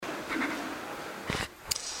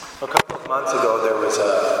A couple of months ago, there was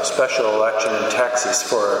a special election in Texas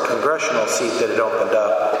for a congressional seat that had opened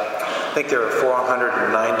up. I think there are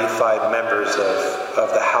 495 members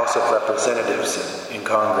of the House of Representatives in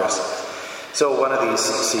Congress. So one of these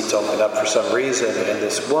seats opened up for some reason, and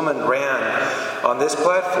this woman ran on this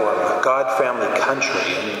platform, God, Family,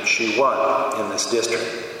 Country, and she won in this district.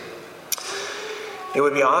 It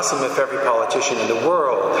would be awesome if every politician in the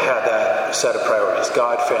world had that set of priorities,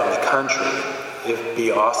 God, Family, Country. It would be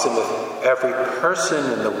awesome if every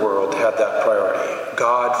person in the world had that priority.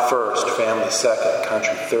 God first, family second,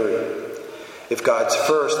 country third. If God's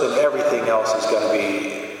first, then everything else is going to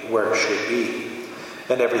be where it should be.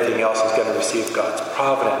 And everything else is going to receive God's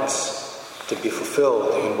providence to be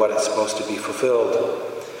fulfilled in what it's supposed to be fulfilled.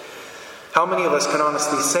 How many of us can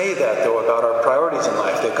honestly say that, though, about our priorities in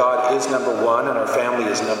life, that God is number one and our family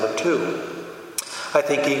is number two? I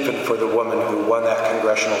think even for the woman who won that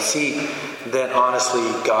congressional seat, then honestly,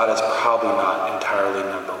 God is probably not entirely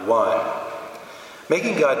number one.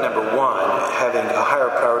 Making God number one, having a higher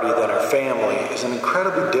priority than our family, is an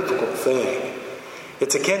incredibly difficult thing.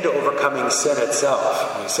 It's akin to overcoming sin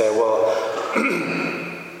itself. We say, well,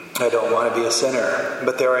 I don't want to be a sinner,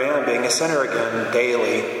 but there I am, being a sinner again,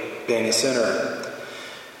 daily, being a sinner.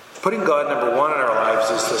 Putting God number one in our lives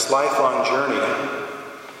is this lifelong journey.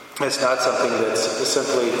 It's not something that's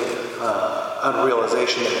simply a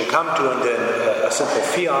realization that we come to and then a simple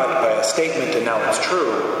fiat by a statement and now it's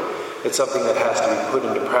true. It's something that has to be put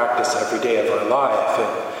into practice every day of our life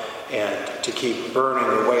and to keep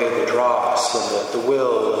burning away the dross and the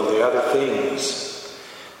will and the other things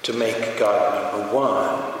to make God number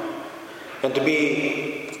one. And to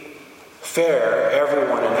be fair,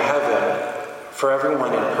 everyone in heaven, for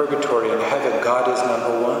everyone in purgatory and heaven, God is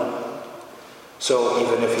number one. So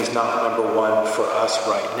even if he's not number one for us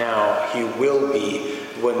right now, he will be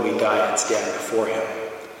when we die and stand before him.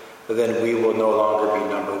 But then we will no longer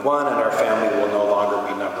be number one, and our family will no longer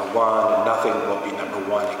be number one, and nothing will be number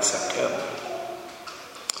one except him.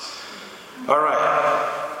 All right.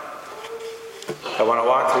 I want to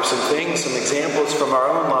walk through some things, some examples from our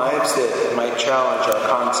own lives that might challenge our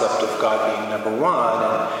concept of God being number one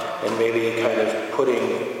and maybe kind of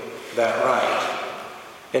putting that right.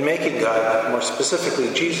 And making God, more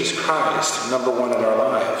specifically Jesus Christ, number one in our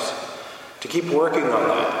lives. To keep working on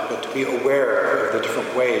that, but to be aware of the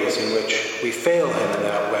different ways in which we fail him in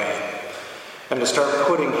that way. And to start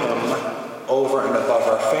putting him over and above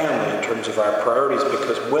our family in terms of our priorities,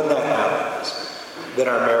 because when that happens, then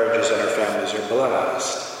our marriages and our families are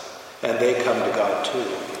blessed. And they come to God too.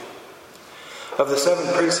 Of the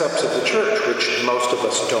 7 precepts of the church, which most of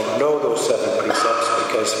us don't know those 7 precepts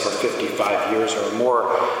because for 55 years or more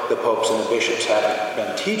the popes and the bishops haven't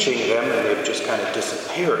been teaching them and they've just kind of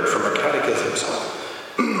disappeared from our catechisms.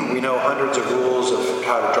 We know hundreds of rules of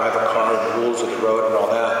how to drive a car and the rules of the road and all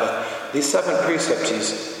that, but these 7 precepts,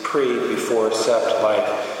 these before, sept,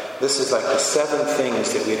 like, this is like the 7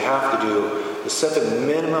 things that we'd have to do, the 7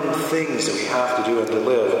 minimum things that we have to do and to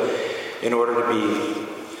live in order to be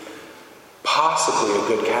possibly a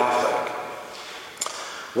good Catholic.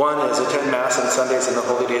 One is attend Mass on Sundays and the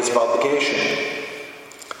holy days of obligation.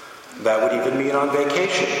 That would even mean on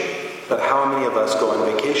vacation. But how many of us go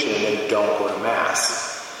on vacation and then don't go to Mass?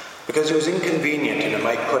 Because it was inconvenient and it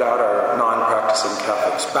might put out our non-practicing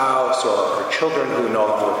Catholic spouse or our children who no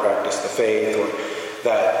longer practice the faith, or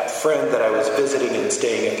that friend that I was visiting and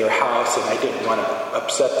staying at their house and I didn't want to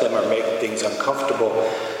upset them or make things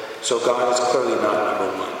uncomfortable. So God is clearly not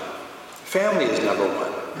number one. Family is number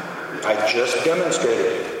one. I just demonstrated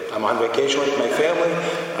it. I'm on vacation with my family.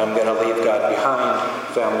 I'm going to leave God behind.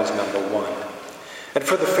 Family's number one. And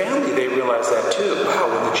for the family, they realize that too. Wow,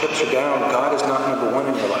 when the chips are down, God is not number one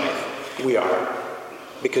in your life. We are.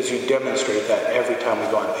 Because you demonstrate that every time we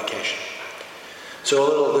go on vacation.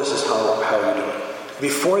 So this is how you do it.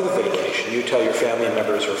 Before the vacation, you tell your family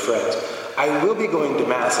members or friends, I will be going to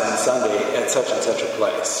Mass on Sunday at such and such a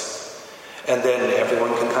place. And then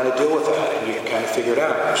everyone can kind of deal with that, and you can kind of figure it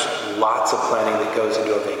out. There's lots of planning that goes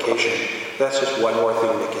into a vacation. That's just one more thing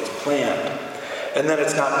that gets planned. And then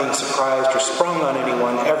it's not being surprised or sprung on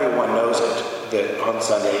anyone. Everyone knows it, that on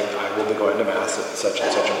Sunday I will be going to Mass at such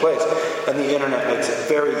and such a place. And the internet makes it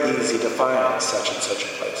very easy to find such and such a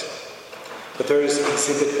place. But there is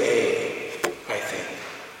Exhibit A, I think,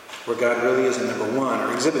 where God really is number one.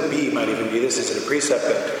 Or Exhibit B might even be this. Is it a precept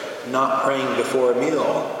that not praying before a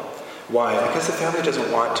meal? Why? Because the family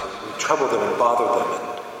doesn't want to. We trouble them and bother them.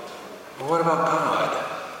 Well, what about God?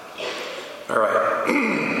 All right.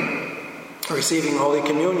 Receiving Holy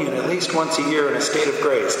Communion at least once a year in a state of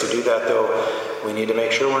grace. To do that, though, we need to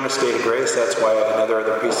make sure we're in a state of grace. That's why another of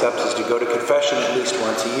the precepts is to go to confession at least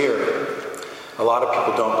once a year. A lot of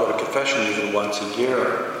people don't go to confession even once a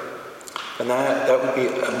year. And that would be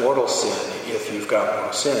a mortal sin if you've got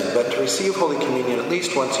mortal sin. But to receive Holy Communion at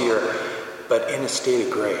least once a year, but in a state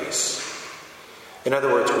of grace. In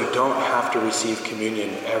other words, we don't have to receive communion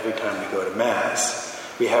every time we go to Mass.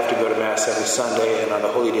 We have to go to Mass every Sunday and on the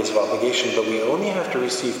holy days of obligation, but we only have to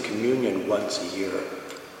receive communion once a year.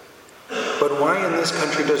 But why in this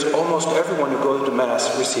country does almost everyone who goes to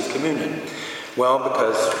Mass receive communion? Well,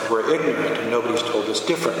 because we're ignorant and nobody's told us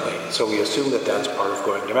differently. So we assume that that's part of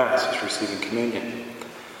going to Mass, is receiving communion.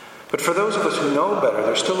 But for those of us who know better,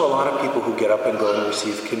 there's still a lot of people who get up and go and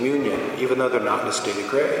receive communion, even though they're not in a state of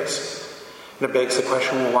grace. And it begs the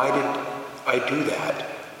question, well, why did I do that?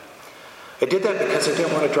 I did that because I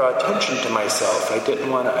didn't want to draw attention to myself. I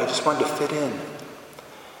just wanted to fit in.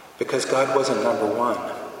 Because God wasn't number one.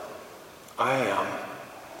 I am,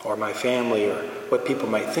 or my family, or what people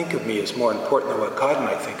might think of me is more important than what God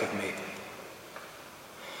might think of me.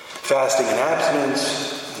 Fasting and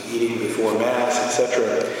abstinence, eating before Mass,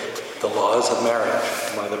 etc. The laws of marriage.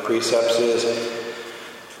 One of the precepts is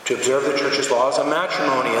to observe the Church's laws on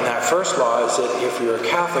matrimony. And that first law is that if you're a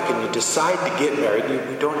Catholic and you decide to get married,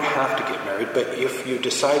 you don't have to get married, but if you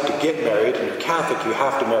decide to get married and you're Catholic, you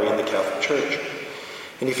have to marry in the Catholic Church.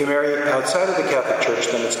 And if you marry outside of the Catholic Church,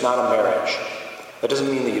 then it's not a marriage. That doesn't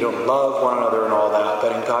mean that you don't love one another and all that,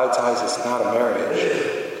 but in God's eyes, it's not a marriage.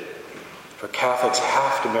 For Catholics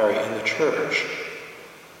have to marry in the Church.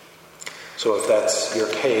 So if that's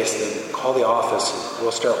your case, then call the office and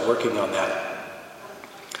we'll start working on that.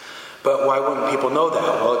 But why wouldn't people know that?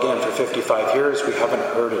 Well, again, for 55 years, we haven't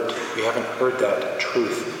heard it. We haven't heard that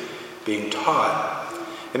truth being taught.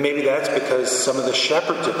 And maybe that's because some of the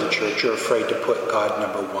shepherds of the Church are afraid to put God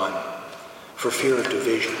number one for fear of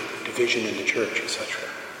division in the Church, etc.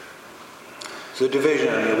 So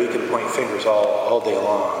division, we can point fingers all day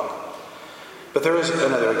long. But there is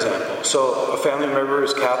another example. So a family member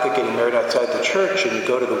is Catholic getting married outside the Church and you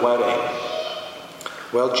go to the wedding.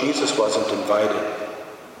 Well, Jesus wasn't invited.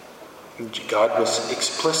 God was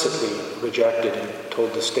explicitly rejected and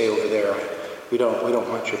told to stay over there. We don't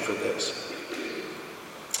want you for this.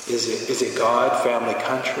 Is it God, family,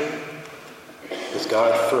 country? Is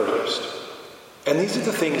God first? And these are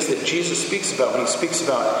the things that Jesus speaks about when he speaks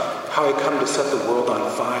about how I come to set the world on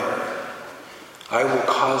fire. I will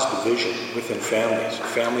cause division within families. A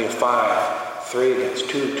family of 5, 3 against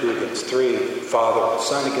 2, 2 against 3, father and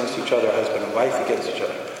son against each other, husband and wife against each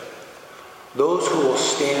other. Those who will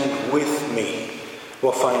stand with me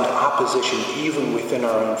will find opposition even within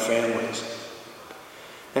our own families.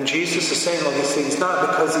 And Jesus is saying all these things not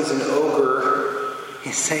because he's an ogre.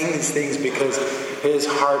 He's saying these things because his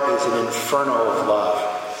heart is an inferno of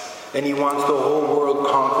love. And he wants the whole world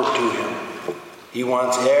conquered to him. He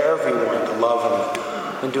wants everyone to love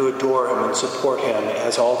him and to adore him and support him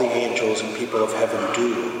as all the angels and people of heaven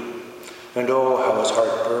do. And oh, how his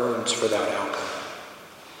heart burns for that outcome.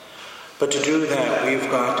 But to do that,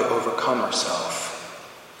 we've got to overcome ourselves.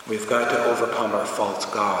 We've got to overcome our false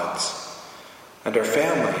gods. And our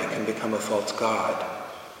family can become a false god.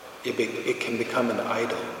 It can become an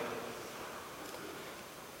idol.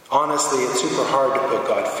 Honestly, it's super hard to put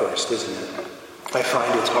God first, isn't it? I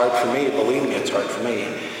find it's hard for me, believe me, it's hard for me.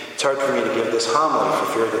 It's hard for me to give this homily for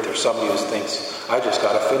fear that there's somebody who thinks, I just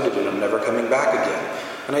got offended and I'm never coming back again.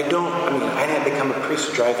 And I didn't become a priest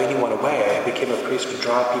to drive anyone away. I became a priest to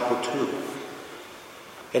draw people to.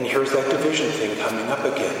 And here's that division thing coming up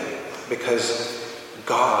again. Because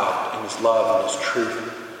God and his love and his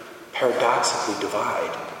truth paradoxically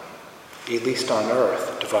divide. At least on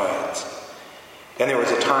earth, divides. And there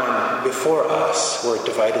was a time before us where it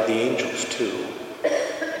divided the angels too.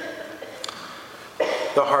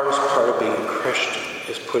 The hardest part of being a Christian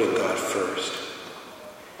is putting God first.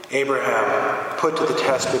 Abraham put to the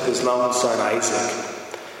test with his lone son Isaac.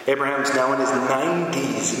 Abraham's now in his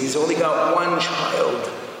 90s and he's only got one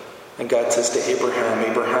child. And God says to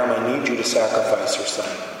Abraham, Abraham, I need you to sacrifice your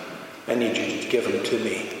son. I need you to give him to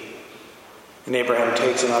me. And Abraham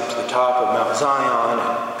takes him up to the top of Mount Zion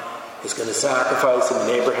and is going to sacrifice him. And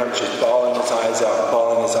Abraham's just bawling his eyes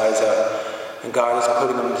out. And God is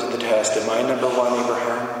putting him to the test. Am I number one,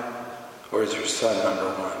 Abraham? Or is your son number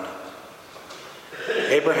one?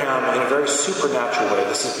 Abraham, in a very supernatural way,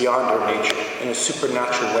 this is beyond our nature, in a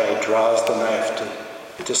supernatural way, draws the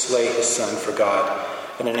knife to slay his son for God.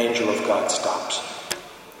 And an angel of God stops.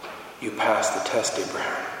 You pass the test,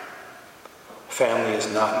 Abraham. Family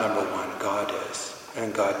is not number one. God is.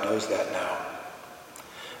 And God knows that now.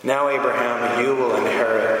 Now, Abraham, you will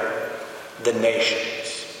inherit the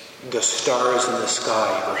nations. the stars in the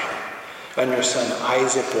sky, Abraham, and your son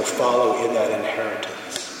Isaac will follow in that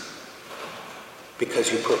inheritance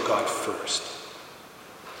because you put God first.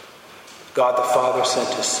 God the Father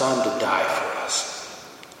sent his Son to die for us.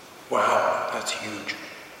 Wow, that's huge.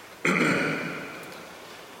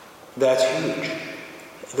 That's huge.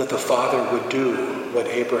 That the Father would do what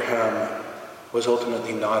Abraham was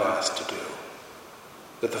ultimately not asked to do.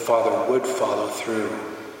 That the Father would follow through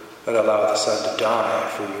and allow the Son to die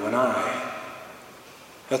for you and I.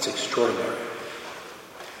 That's extraordinary.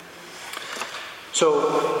 So,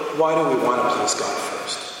 why do we want to place God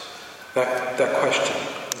first? That question.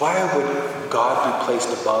 Why would God be placed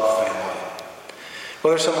above family? Well,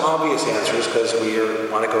 there's some obvious answers because we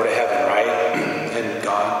want to go to heaven, right? And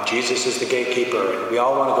God, Jesus is the gatekeeper, and we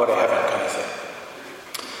all want to go to heaven kind of thing.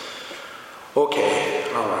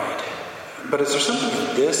 Okay, all right. But is there something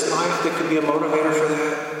in this life that could be a motivator for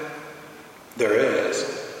that? There is.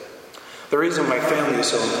 The reason my family is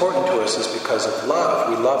so important to us is because of love.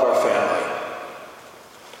 We love our family.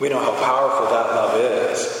 We know how powerful that love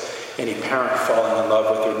is. Any parent falling in love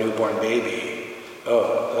with their newborn baby,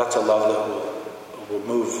 oh, that's a love that will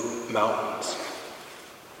move mountains.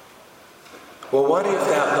 Well, what if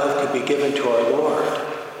that love could be given to our Lord?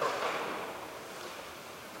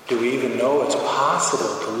 Do we even know it's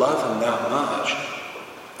possible to love him that much?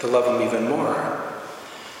 To love him even more?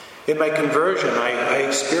 In my conversion, I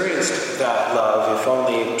experienced that love, if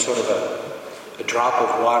only sort of a drop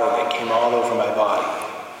of water that came all over my body.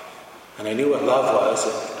 And I knew what love was,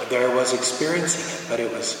 and there I was experiencing it, but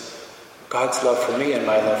it was God's love for me and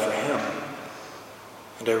my love for him.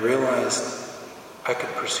 And I realized I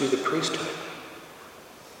could pursue the priesthood.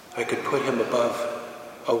 I could put him above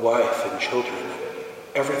a wife and children and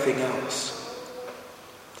everything else.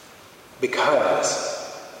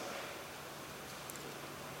 Because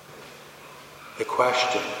the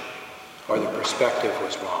question or the perspective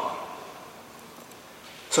was wrong.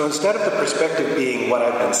 So instead of the perspective being what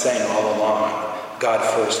I've been saying all along, God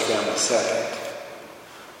first, family second,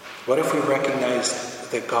 what if we recognize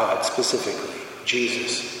that God, specifically,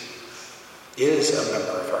 Jesus, is a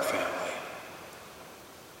member of our family?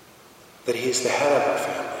 That he's the head of our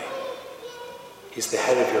family. He's the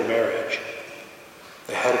head of your marriage,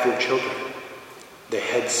 the head of your children, the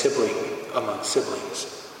head sibling among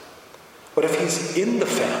siblings. What if he's in the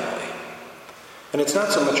family? And it's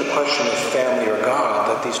not so much a question of family or God,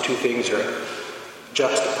 that these two things are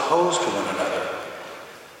juxtaposed to one another,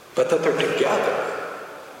 but that they're together.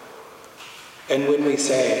 And when we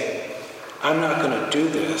say, I'm not going to do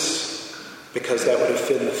this because that would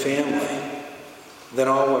offend the family, then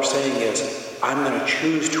all we're saying is, I'm going to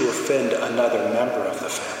choose to offend another member of the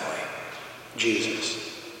family, Jesus.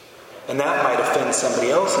 And that might offend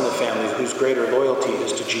somebody else in the family whose greater loyalty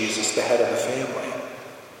is to Jesus, the head of the family.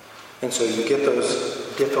 And so you get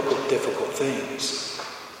those difficult things.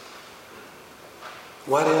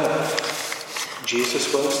 What if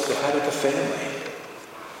Jesus was the head of the family?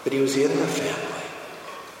 That he was in the family?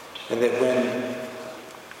 And that when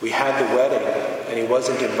we had the wedding and he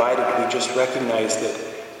wasn't invited, we just recognized that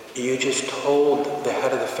you just told the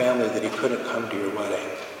head of the family that he couldn't come to your wedding.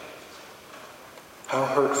 How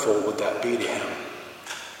hurtful would that be to him?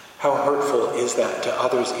 How hurtful is that to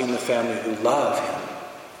others in the family who love him?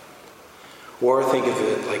 Or think of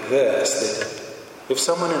it like this, that if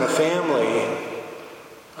someone in a family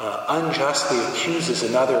unjustly accuses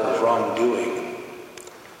another of wrongdoing,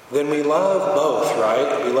 then we love both,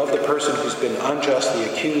 right? We love the person who's been unjustly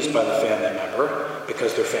accused by the family member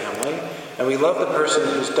because they're family, and we love the person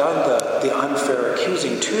who's done the unfair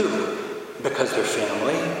accusing too because they're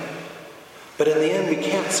family. But in the end, we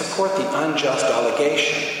can't support the unjust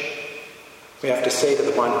allegation. We have to say to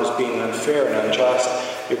the one who's being unfair and unjust,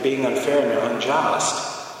 you're being unfair and you're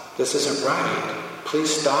unjust. This isn't right.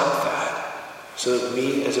 Please stop that so that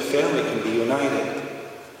we as a family can be united.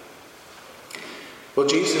 Well,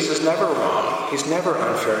 Jesus is never wrong. He's never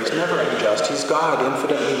unfair. He's never unjust. He's God,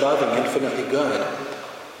 infinitely loving, infinitely good.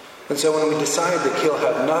 And so when we decide that he'll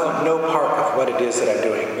have no part of what it is that I'm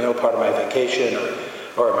doing, no part of my vacation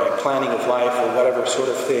or my planning of life or whatever sort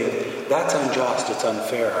of thing, that's unjust. It's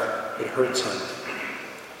unfair. It hurts him.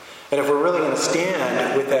 And if we're really going to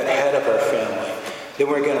stand with that head of our family, then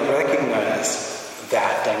we're going to recognize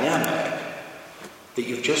that dynamic, that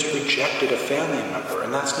you've just rejected a family member,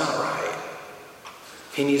 and that's not right.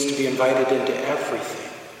 He needs to be invited into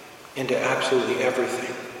everything, into absolutely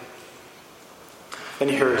everything. And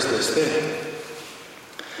here's this thing.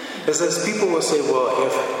 Is this people will say, well,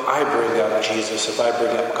 if I bring up Jesus, if I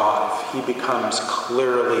bring up God, if he becomes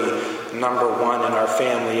clearly number one in our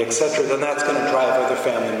family, etc., then that's going to drive other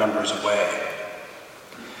family members away.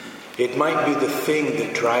 It might be the thing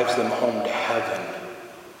that drives them home to heaven.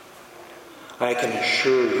 I can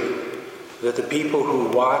assure you that the people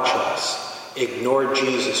who watch us ignore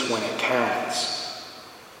Jesus when it counts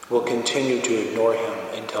will continue to ignore him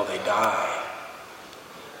until they die.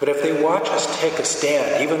 But if they watch us take a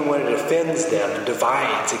stand, even when it offends them and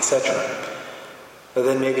divides, etc.,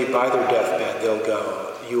 then maybe by their deathbed they'll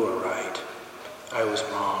go, "You are right. I was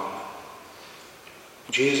wrong.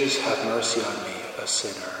 Jesus, have mercy on me, a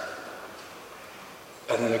sinner."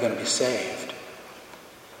 And then they're going to be saved.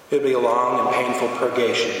 It'll be a long and painful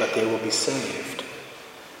purgation, but they will be saved.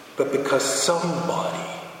 But because somebody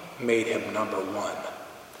made him number one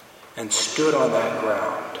and stood on that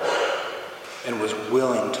ground and was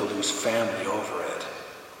willing to lose family over it,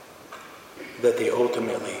 that they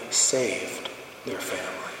ultimately saved their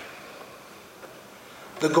family.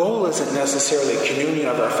 The goal isn't necessarily communion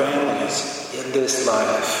of our families in this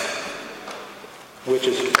life, which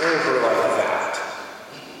is over like that.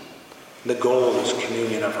 The goal is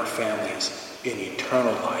communion of our families in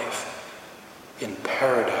eternal life, in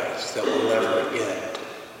paradise that will never end.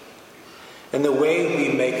 And the way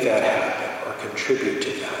we make that happen or contribute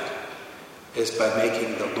to that is by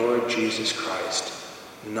making the Lord Jesus Christ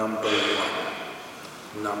number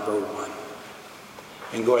one. Number one.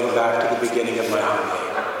 And going back to the beginning of my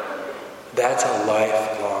homily, that's a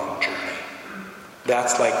lifelong journey.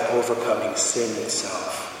 That's like overcoming sin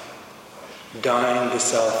itself. Dying to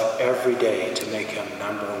self every day to make him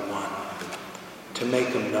number one. To make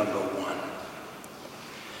him number one.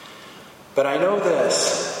 But I know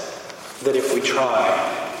this, that if we try,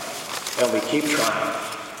 and we keep trying,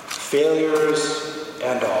 failures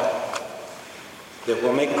and all, that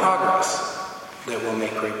we'll make progress, that we'll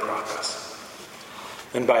make great progress.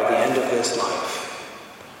 And by the end of this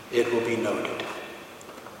life, it will be noted.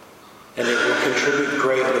 And it will contribute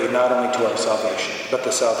greatly not only to our salvation, but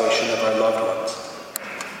the salvation of our loved ones.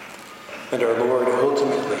 And our Lord,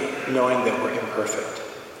 ultimately, knowing that we're imperfect,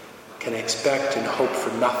 can expect and hope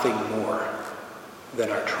for nothing more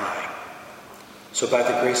than our trying. So by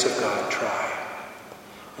the grace of God, try.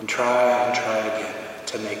 And try again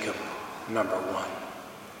to make him number one.